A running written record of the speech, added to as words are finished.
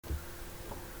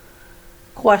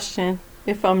Question: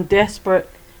 if I'm desperate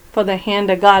for the hand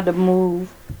of God to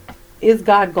move, is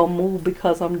God gonna move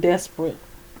because I'm desperate?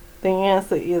 The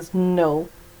answer is no.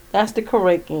 That's the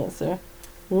correct answer.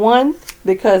 One,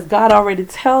 because God already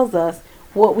tells us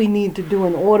what we need to do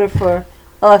in order for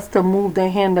us to move the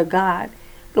hand of God.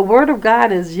 The word of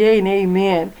God is yea and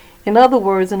amen. In other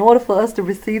words, in order for us to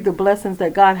receive the blessings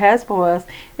that God has for us,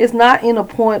 it's not in a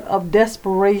point of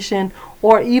desperation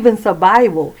or even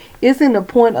survival. It's in a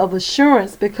point of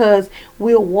assurance because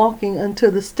we're walking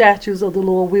unto the statutes of the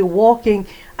Lord. We're walking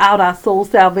out our soul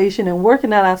salvation and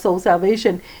working out our soul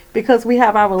salvation because we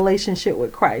have our relationship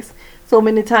with Christ. So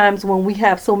many times when we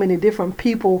have so many different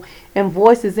people and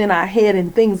voices in our head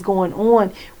and things going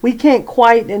on, we can't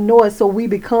quite ignore it. So we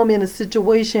become in a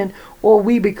situation, or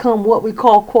we become what we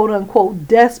call quote unquote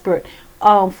desperate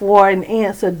for an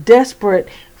answer, desperate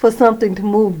for something to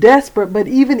move, desperate. But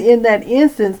even in that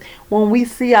instance, when we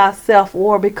see ourselves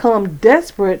or become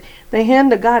desperate, the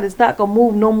hand of God is not going to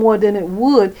move no more than it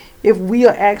would if we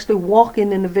are actually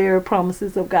walking in the very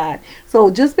promises of God.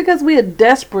 So just because we are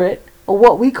desperate, or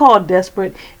what we call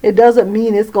desperate, it doesn't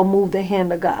mean it's going to move the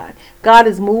hand of God. God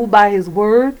is moved by his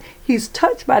word. He's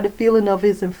touched by the feeling of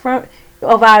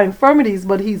of our infirmities,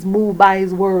 but he's moved by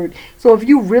his word. So if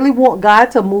you really want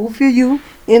God to move for you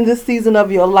in this season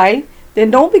of your life, then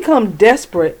don't become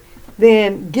desperate.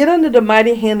 Then get under the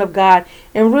mighty hand of God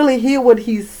and really hear what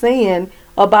he's saying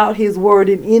about his word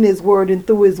and in his word and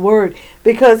through his word,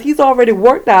 because he's already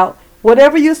worked out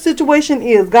whatever your situation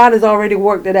is. God has already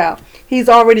worked it out. He's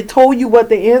already told you what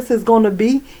the answer is going to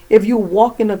be if you're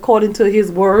walking according to his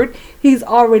word. He's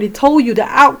already told you the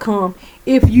outcome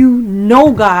if you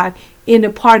know God in the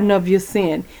pardon of your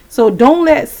sin. So don't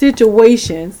let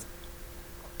situations,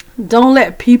 don't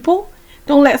let people,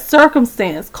 don't let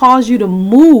circumstance cause you to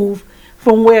move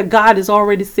from where God has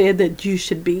already said that you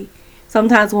should be.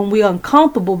 Sometimes when we're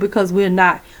uncomfortable because we're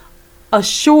not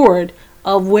assured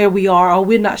of where we are, or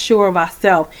we're not sure of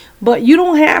ourselves. But you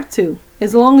don't have to,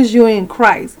 as long as you're in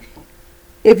Christ.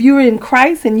 If you're in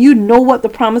Christ and you know what the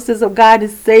promises of God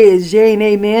say is yea and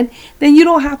amen, then you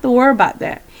don't have to worry about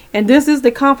that. And this is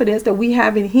the confidence that we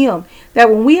have in him, that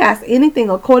when we ask anything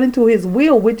according to his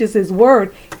will, which is his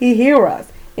word, he hears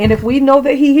us. And if we know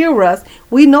that he hears us,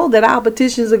 we know that our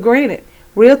petitions are granted.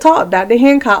 Real talk, Dr.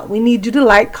 Hancock. We need you to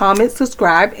like, comment,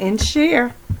 subscribe, and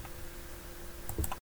share.